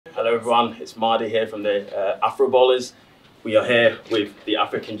Hello everyone, it's Mardy here from the Afro Ballers. We are here with the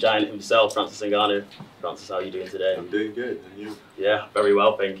African giant himself, Francis Ngannou. Francis, how are you doing today? I'm doing good, and you? Yeah, very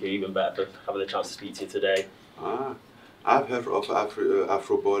well, thank you. Even better for having the chance to speak to you today. I've heard of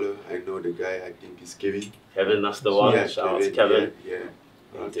Afro Baller. I know the guy, I think is Kevin. Kevin, that's the one. Yeah, Shout out to Kevin. Yeah.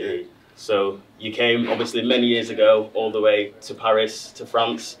 Indeed. Okay. So you came obviously many years ago all the way to Paris, to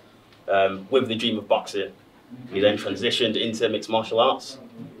France, with the dream of boxing. You then transitioned into mixed martial arts.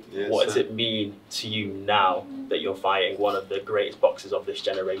 Yes, what does it mean to you now that you're fighting one of the greatest boxers of this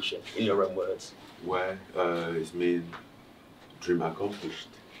generation, in your own words? Well, it's mean dream accomplished,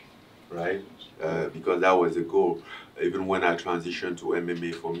 right? Because that was the goal. Even when I transitioned to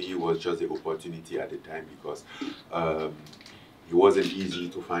MMA, for me, it was just an opportunity at the time because it wasn't easy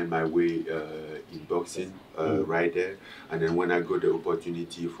to find my way in boxing right there. And then when I got the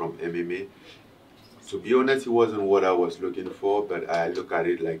opportunity from MMA, to be honest, it wasn't what I was looking for, but I look at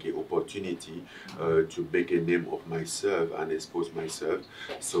it like an opportunity to make a name of myself and expose myself.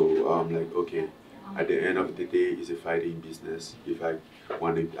 So I'm like, okay, at the end of the day, it's a fighting business. If I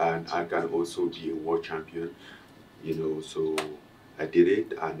want it, and I can also be a world champion, you know. So I did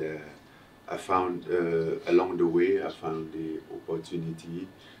it, and I found along the way, I found the opportunity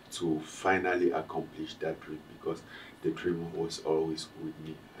to finally accomplish that dream because the dream was always with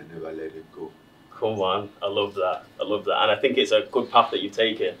me. I never let it go. Come on, I love that. I love that. And I think it's a good path that you've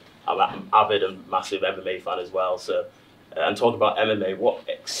taken. I'm an avid and massive MMA fan as well. So, and talking about MMA, what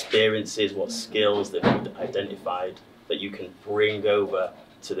experiences, what skills that you've identified that you can bring over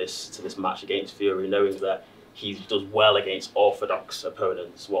to this match against Fury, knowing that he does well against orthodox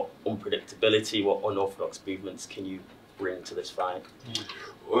opponents? What unpredictability, what unorthodox movements can you bring to this fight?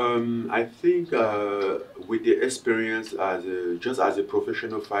 I think with the experience as just as a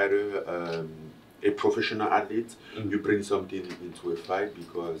professional fighter, a professional athlete, you bring something into a fight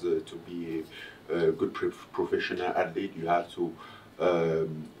because to be a good professional athlete, you have to,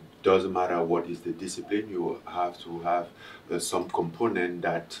 doesn't matter what is the discipline, you have to have some component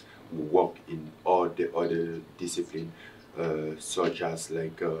that work in all the other discipline, such as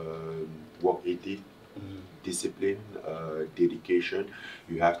like work ethic, discipline, dedication.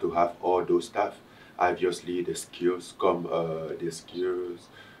 You have to have all those stuff. Obviously, the skills come.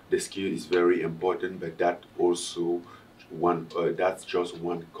 The skill is very important, but that also one. That's just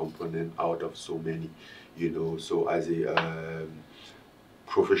one component out of so many, you know. So as a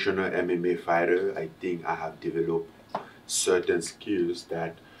professional MMA fighter, I think I have developed certain skills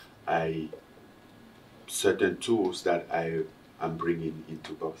that certain tools that I am bringing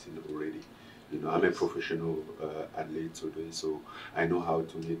into boxing already. You know, I'm a professional athlete today, so I know how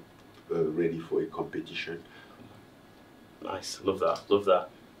to get ready for a competition. Nice, love that, love that.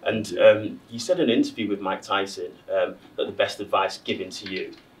 And you said in an interview with Mike Tyson that the best advice given to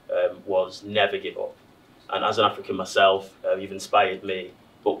you was never give up. And as an African myself, you've inspired me.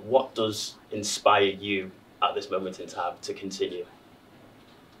 But what does inspire you at this moment in time to continue?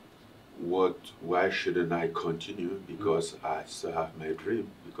 Why shouldn't I continue? Because I still have my dream,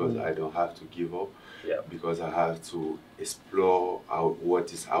 because I don't have to give up, because I have to explore out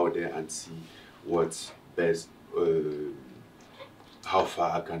what is out there and see what's best, how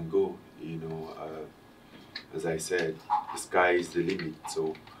far I can go, you know. As I said, the sky is the limit,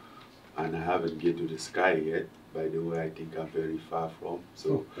 so, and I haven't get to the sky yet. By the way, I think I'm very far from,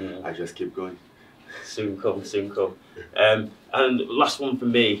 so I just keep going. Soon come, soon come. And last one for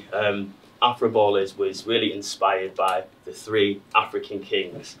me, Afro Ballers was really inspired by the three African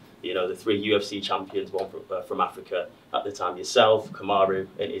kings, you know, the three UFC champions, one from Africa at the time, yourself, Kamaru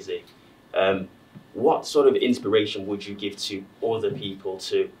and Izzy. What sort of inspiration would you give to other people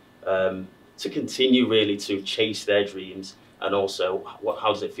to continue really to chase their dreams? And also,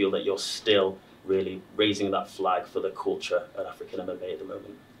 how does it feel that you're still really raising that flag for the culture at African MMA at the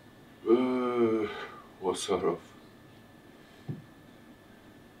moment? What sort of?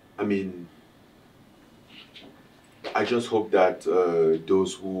 I mean, I just hope that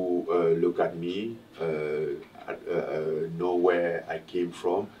those who look at me know where I came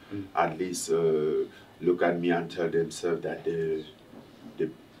from, at least look at me and tell themselves that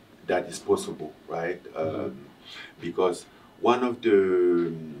that is possible, right? Because one of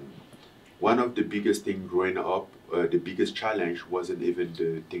the biggest things growing up, the biggest challenge wasn't even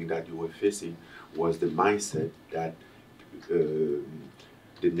the thing that you were facing, was the mindset that the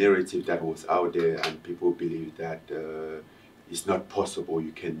narrative that was out there, and people believe that it's not possible,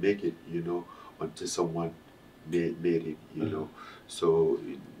 you can make it, you know, until someone made it, you know. So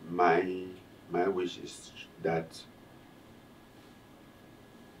my wish is that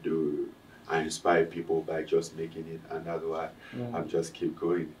I inspire people by just making it, and that's why I'm just keep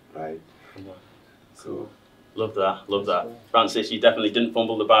going, right? So, love that, love that. Francis, you definitely didn't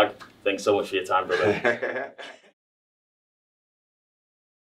fumble the bag. Thanks so much for your time, brother.